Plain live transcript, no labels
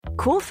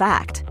Cool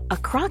fact, a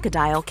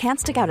crocodile can't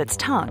stick out its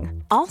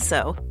tongue.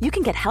 Also, you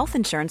can get health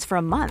insurance for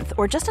a month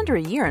or just under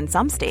a year in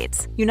some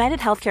states. United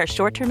Healthcare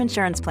short-term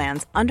insurance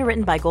plans,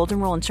 underwritten by Golden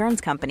Rule Insurance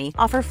Company,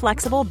 offer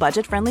flexible,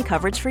 budget-friendly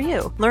coverage for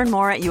you. Learn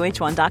more at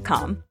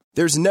UH1.com.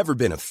 There's never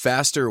been a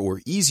faster or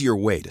easier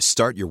way to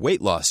start your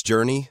weight loss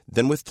journey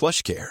than with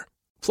PlushCare.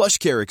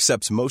 PlushCare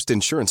accepts most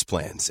insurance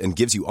plans and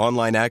gives you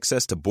online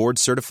access to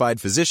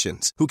board-certified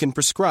physicians who can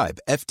prescribe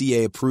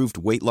FDA-approved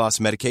weight loss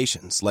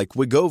medications like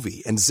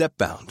Wegovy and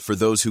Zepbound for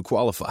those who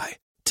qualify.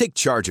 Take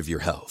charge of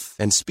your health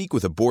and speak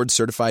with a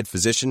board-certified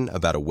physician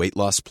about a weight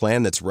loss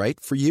plan that's right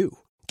for you.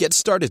 Get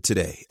started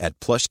today at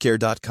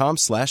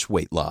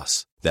plushcare.com/weight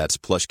loss. That's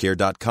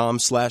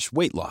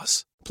plushcare.com/weight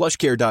loss.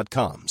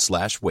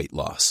 plushcare.com/weight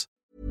loss.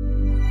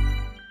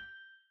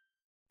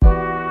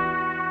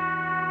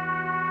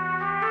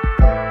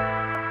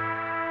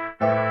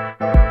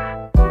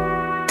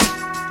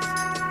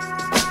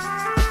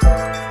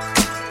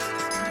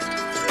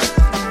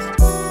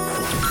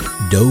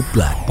 Dope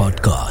Black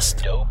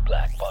Podcast.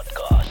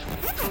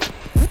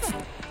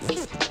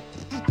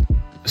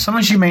 Some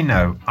as you may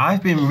know,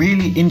 I've been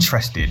really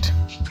interested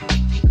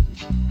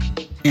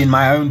in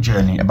my own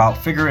journey about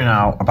figuring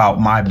out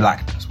about my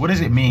blackness. What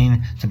does it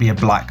mean to be a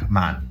black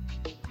man?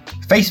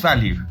 Face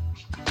value.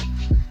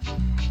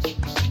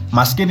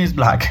 My skin is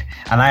black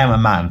and I am a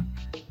man.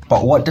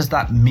 But what does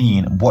that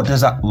mean? What does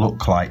that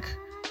look like?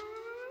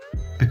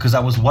 Because I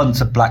was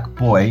once a black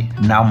boy,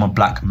 now I'm a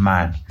black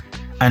man.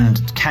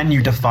 And can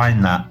you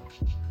define that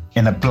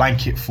in a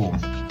blanket form?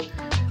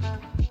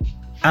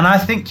 And I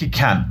think you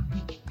can.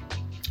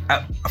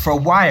 For a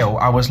while,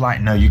 I was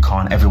like, no, you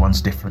can't. Everyone's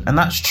different. And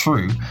that's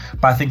true.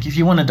 But I think if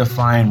you want to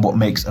define what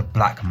makes a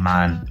black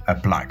man, I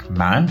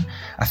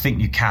think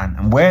you can.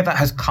 And where that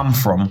has come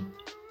from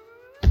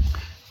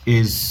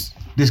is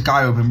this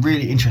guy who've been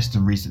really interested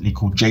in recently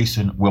called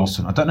Jason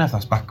Wilson. I don't know if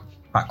that's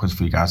backwards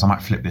for you guys. I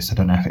might flip this. I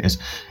don't know if it is.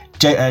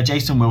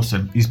 Jason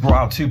Wilson. He's brought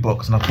out 2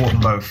 books and I've bought them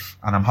both.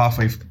 And I'm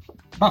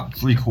about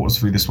 3/4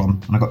 through this one.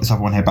 And I've got this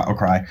other one here, Battle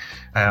Cry.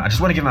 I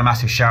just want to give him a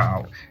massive shout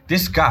out.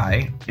 This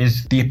guy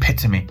is the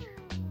epitome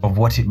of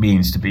what it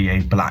means to be a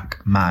black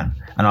man.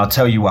 And I'll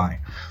tell you why.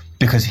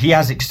 Because he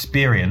has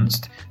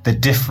experienced the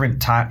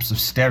different types of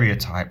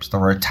stereotypes that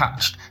are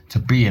attached to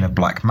being a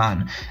black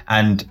man.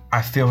 And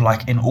I feel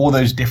like in all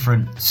those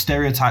different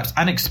stereotypes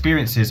and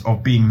experiences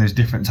of being those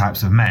different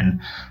types of men,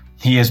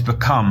 he has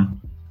become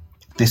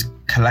this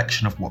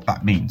collection of what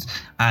that means.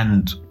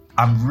 And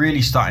I'm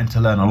really starting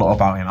to learn a lot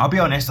about him. I'll be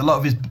honest, a lot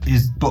of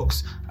his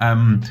books are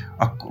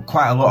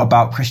quite a lot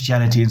about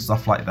Christianity and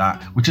stuff like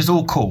that, which is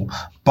all cool.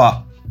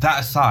 But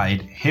that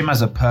aside, him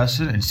as a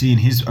person and seeing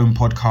his own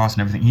podcast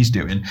and everything he's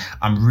doing,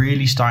 I'm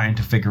really starting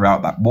to figure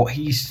out that what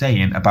he's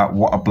saying about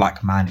what a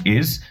black man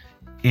is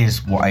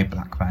what a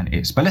black man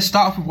is. But let's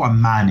start off with what a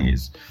man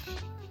is.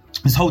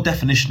 This whole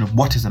definition of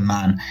what is a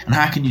man and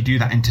how can you do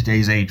that in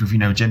today's age with,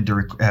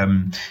 gender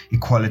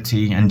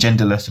equality and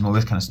genderless and all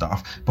this kind of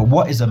stuff. But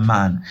what is a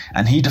man?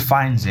 And he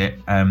defines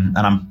it, and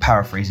I'm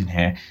paraphrasing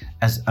here,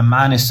 as a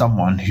man is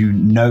someone who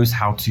knows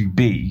how to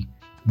be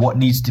what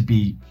needs to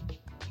be,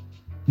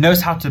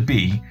 knows how to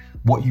be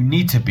what you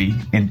need to be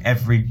in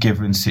every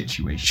given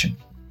situation.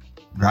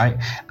 Right?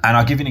 And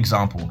I'll give you an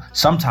example.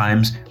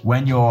 Sometimes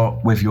when you're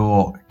with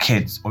your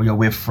kids or you're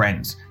with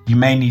friends, you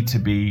may need to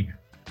be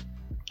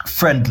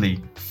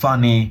friendly,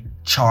 funny,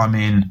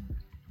 charming,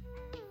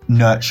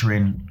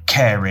 nurturing,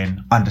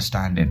 caring,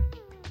 understanding.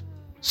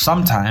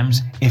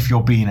 Sometimes if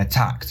you're being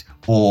attacked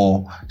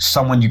or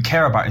someone you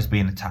care about is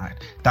being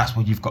attacked, that's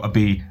when you've got to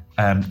be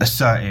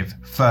assertive,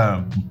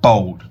 firm,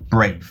 bold,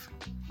 brave,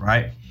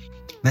 right?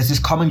 There's this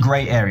common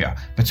grey area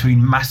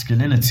between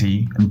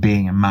masculinity and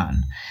being a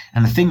man.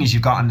 And the thing is,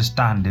 you've got to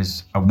understand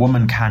is a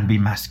woman can be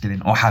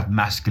masculine or have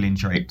masculine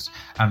traits.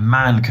 A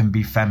man can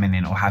be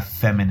feminine or have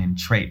feminine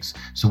traits.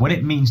 So what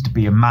it means to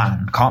be a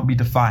man can't be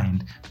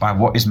defined by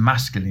what is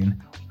masculine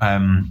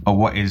or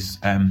what is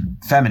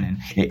feminine.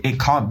 It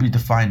can't be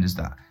defined as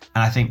that.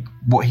 And I think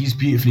what he's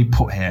beautifully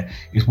put here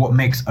is what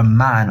makes a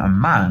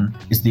man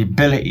is the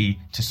ability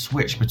to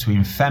switch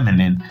between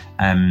feminine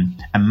and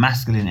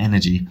masculine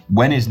energy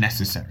when is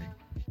necessary.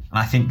 And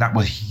I think that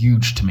was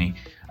huge to me.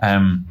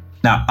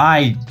 Now,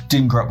 I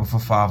didn't grow up with a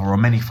father or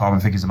many father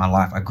figures in my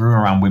life. I grew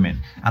around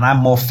women and I'm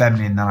more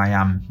feminine than I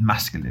am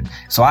masculine.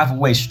 So I've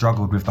always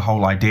struggled with the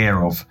whole idea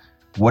of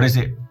what is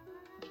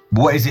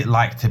it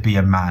like to be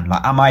a man?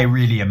 Like, am I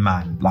really a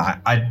man?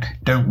 Like, I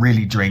don't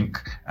really drink.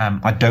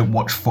 I don't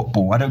watch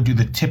football. I don't do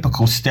the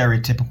typical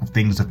stereotypical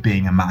things of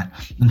being a man.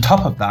 On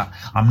top of that,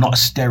 I'm not a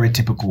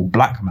stereotypical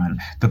black man.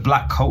 The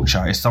black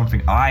culture is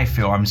something I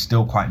feel I'm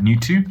still quite new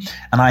to,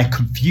 and I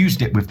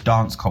confused it with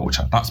dance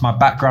culture. That's my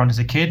background as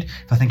a kid.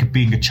 If I think of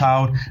being a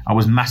child, I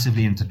was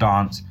massively into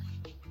dance.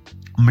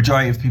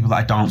 Majority of people that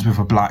I danced with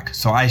were black,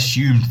 so I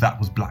assumed that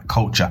was black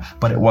culture,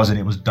 but it wasn't.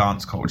 It was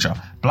dance culture.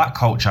 Black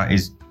culture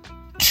is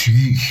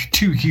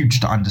too huge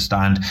to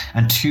understand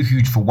and too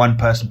huge for one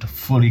person to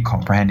fully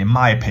comprehend, in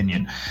my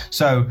opinion.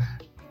 So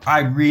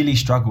I really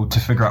struggle to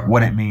figure out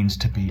what it means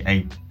to be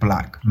a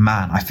black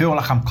man. I feel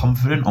like I'm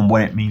confident on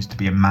what it means to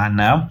be a man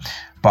now,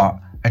 but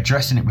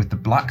addressing it with the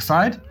black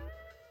side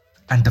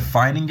and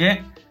defining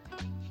it,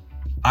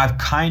 I've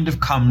kind of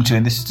come to,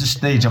 and this is the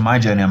stage of my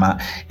journey I'm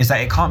at, is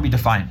that it can't be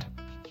defined.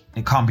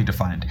 It can't be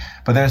defined.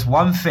 But there's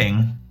one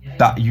thing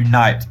that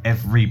unites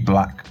every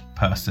black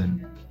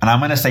person. And I'm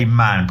going to say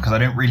man, because I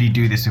don't really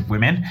do this with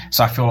women.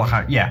 So I feel like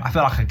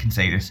I can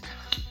say this.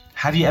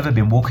 Have you ever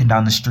been walking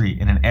down the street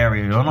in an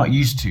area you're not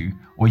used to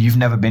or you've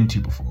never been to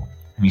before,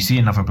 and you see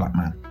another black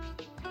man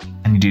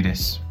and you do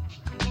this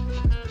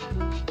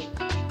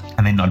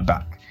and they nod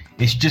back?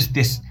 It's just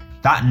this,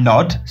 that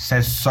nod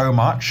says so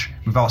much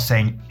without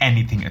saying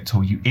anything at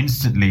all. You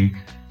instantly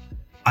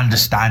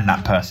understand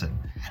that person.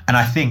 And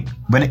I think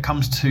when it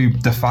comes to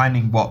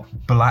defining what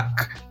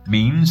black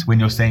means, when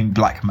you're saying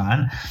black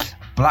man,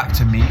 black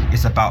to me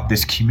is about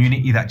this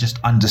community that just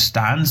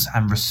understands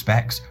and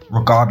respects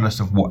regardless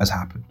of what has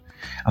happened.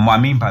 And what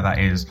I mean by that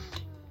is,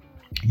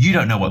 you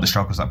don't know what the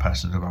struggles that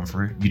person has gone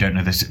through. You don't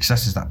know the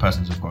successes that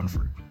person has gone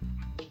through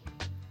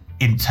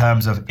in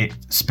terms of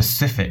its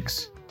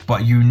specifics,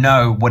 but you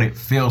know what it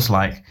feels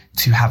like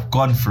to have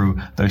gone through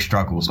those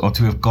struggles or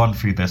to have gone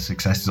through those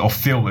successes or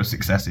feel those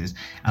successes.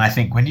 And I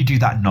think when you do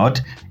that nod,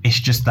 it's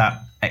just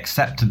that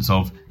acceptance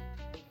of,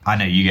 I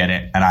know you get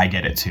it and I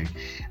get it too.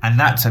 And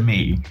that to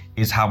me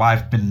is how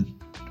I've been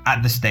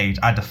at the stage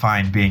I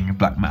define being a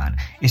black man.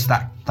 It's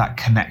that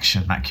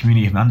connection, that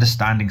community of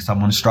understanding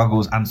someone's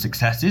struggles and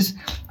successes.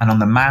 And on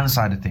the man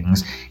side of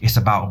things, it's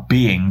about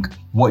being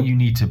what you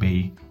need to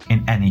be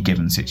in any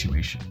given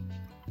situation.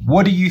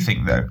 What do you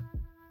think though?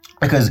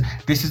 Because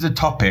this is a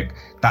topic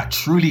that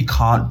truly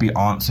can't be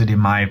answered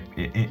I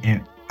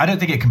don't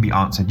think it can be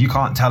answered. You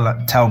can't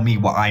tell me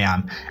what I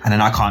am and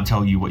then I can't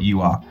tell you what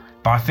you are.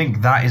 But I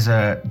think that is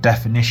a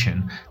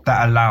definition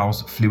that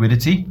allows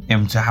fluidity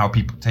into how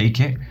people take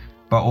it,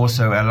 but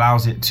also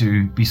allows it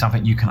to be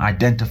something you can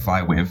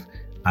identify with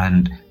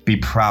and be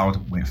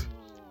proud with.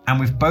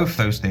 And with both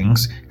those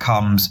things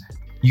comes,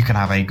 you can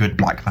have a good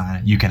black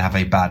man, you can have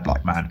a bad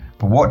black man.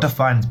 But what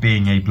defines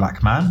being a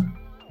black man?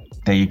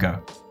 There you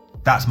go.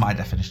 That's my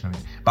definition of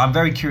it. But I'm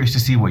very curious to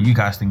see what you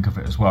guys think of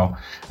it as well.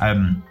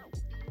 And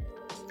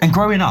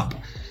growing up,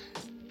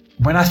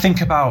 when I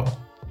think about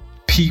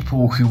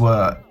people who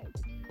were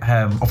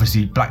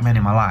obviously black men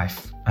in my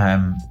life,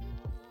 and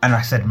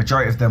I said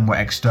majority of them were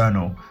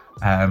external.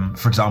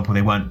 For example,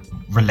 they weren't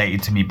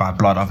related to me by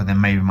blood other than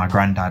maybe my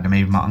granddad and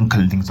maybe my uncle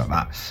and things like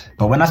that.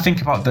 But when I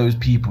think about those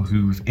people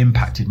who've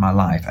impacted my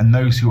life and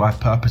those who I've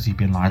purposely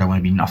been like, I don't want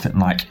to be nothing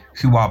like,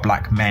 who are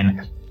black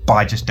men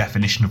by just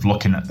definition of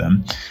looking at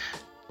them,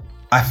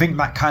 I think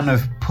that kind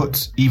of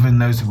puts even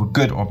those who were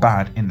good or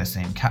bad in the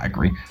same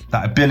category.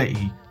 That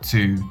ability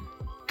to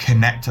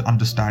connect and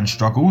understand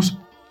struggles.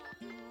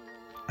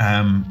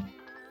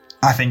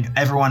 I think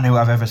everyone who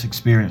I've ever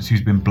experienced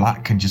who's been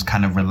black can just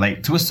kind of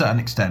relate to a certain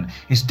extent.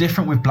 It's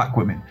different with black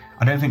women.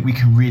 I don't think we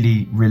can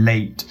really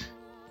relate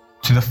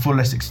to the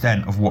fullest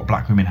extent of what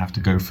black women have to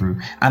go through,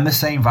 and the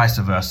same vice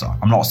versa.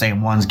 I'm not saying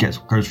one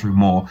goes through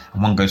more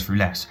and one goes through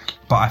less,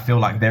 but I feel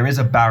like there is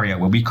a barrier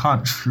where we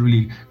can't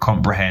truly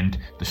comprehend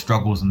the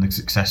struggles and the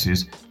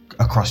successes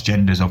across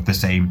genders of the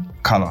same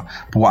colour.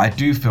 But what I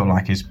do feel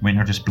like is when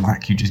you're just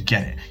black, you just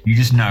get it. You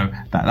just know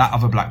that that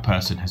other black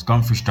person has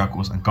gone through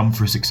struggles and gone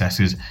through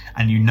successes,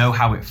 and you know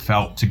how it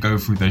felt to go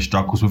through those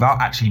struggles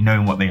without actually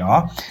knowing what they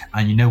are,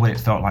 and you know what it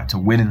felt like to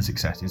win in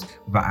successes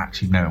without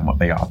actually knowing what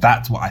they are.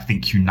 That's what I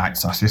think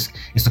unites us.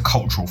 It's a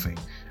cultural thing.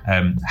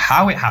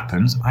 How it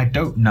happens, I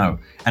don't know.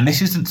 And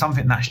this isn't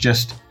something that's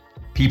just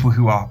people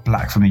who are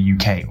black from the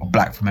UK or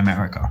black from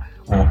America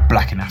or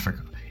black in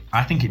Africa.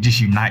 I think it just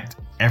unites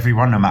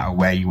everyone, no matter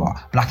where you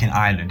are. Black in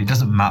Ireland, it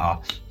doesn't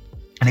matter.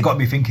 And it got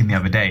me thinking the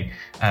other day.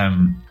 I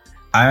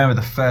remember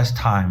the first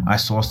time I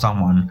saw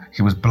someone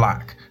who was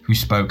black who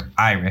spoke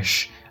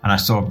Irish, and I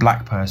saw a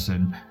black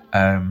person.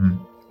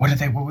 What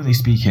were they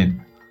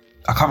speaking?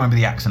 I can't remember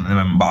the accent at the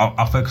moment, but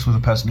I'll focus with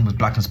a person who was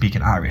black and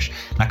speaking Irish.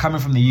 Now,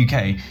 coming from the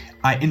UK,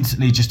 I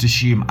instantly just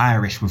assume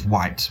Irish with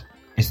white.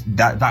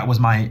 That was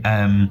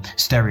my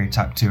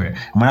stereotype to it.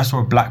 And when I saw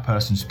a black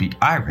person speak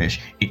Irish,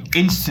 it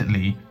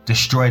instantly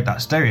destroyed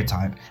that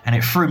stereotype, and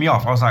it threw me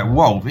off. I was like,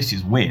 whoa, this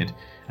is weird.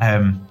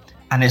 And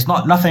it's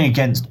nothing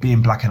against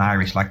being black and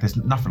Irish, like there's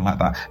nothing like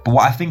that. But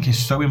what I think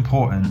is so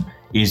important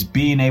is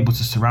being able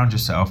to surround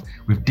yourself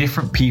with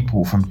different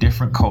people from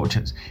different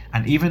cultures.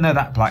 And even though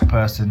that black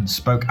person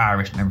spoke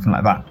Irish and everything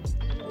like that,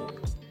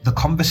 the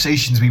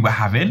conversations we were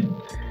having,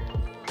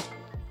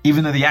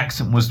 even though the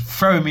accent was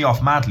throwing me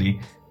off madly,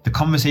 the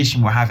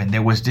conversation we're having,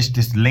 there was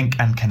this link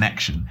and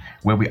connection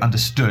where we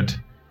understood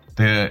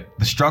the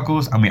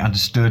struggles and we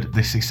understood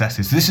the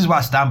successes. So this is why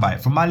I stand by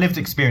it. From my lived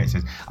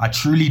experiences, I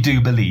truly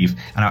do believe,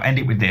 and I'll end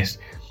it with this,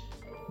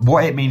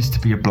 what it means to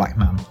be a black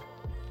man.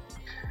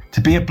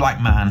 To be a black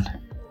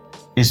man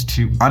is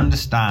to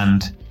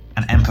understand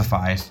and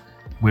empathize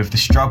with the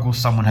struggles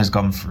someone has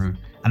gone through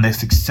and the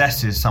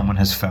successes someone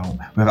has felt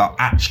without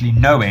actually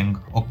knowing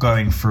or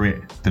going through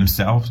it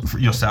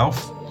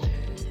yourself.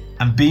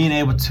 and being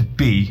able to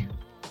be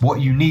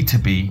what you need to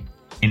be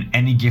in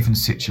any given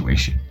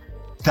situation.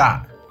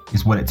 That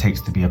is what it takes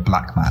to be a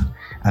black man.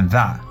 And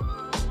that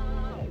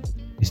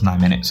is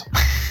 9 minutes.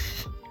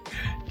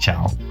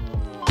 Ciao.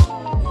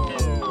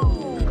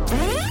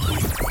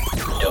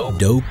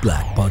 Dope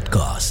Black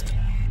Podcast.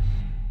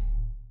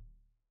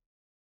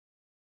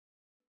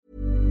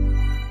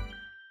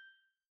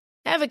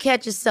 Ever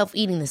catch yourself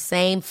eating the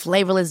same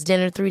flavorless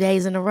dinner 3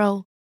 days in a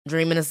row?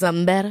 Dreaming of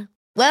something better?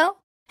 Well,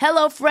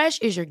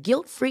 HelloFresh is your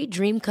guilt-free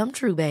dream come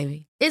true,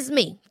 baby. It's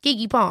me,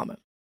 Keke Palmer.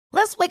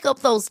 Let's wake up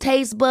those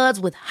taste buds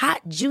with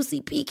hot,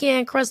 juicy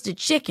pecan-crusted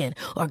chicken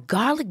or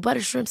garlic butter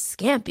shrimp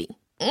scampi.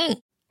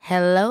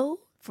 Hello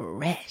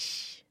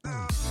Fresh.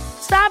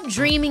 Stop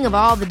dreaming of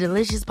all the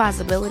delicious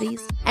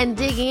possibilities and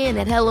dig in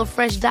at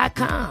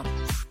HelloFresh.com.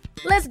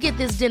 Let's get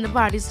this dinner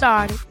party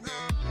started.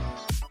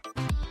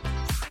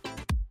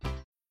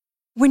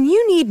 When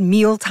you need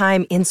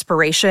mealtime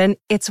inspiration,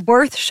 it's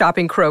worth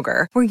shopping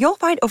Kroger, where you'll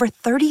find over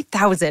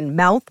 30,000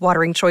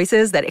 mouth-watering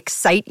choices that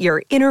excite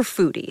your inner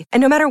foodie.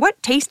 And no matter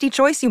what tasty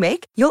choice you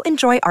make, you'll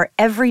enjoy our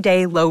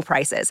everyday low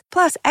prices,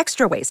 plus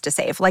extra ways to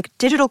save, like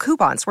digital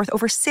coupons worth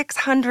over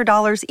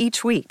 $600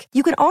 each week.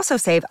 You can also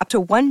save up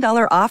to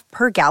 $1 off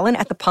per gallon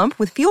at the pump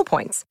with fuel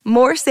points.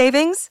 More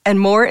savings and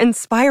more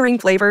inspiring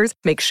flavors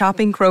make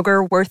shopping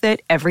Kroger worth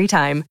it every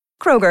time.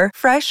 Kroger,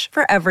 fresh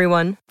for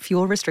everyone.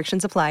 Fuel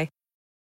restrictions apply.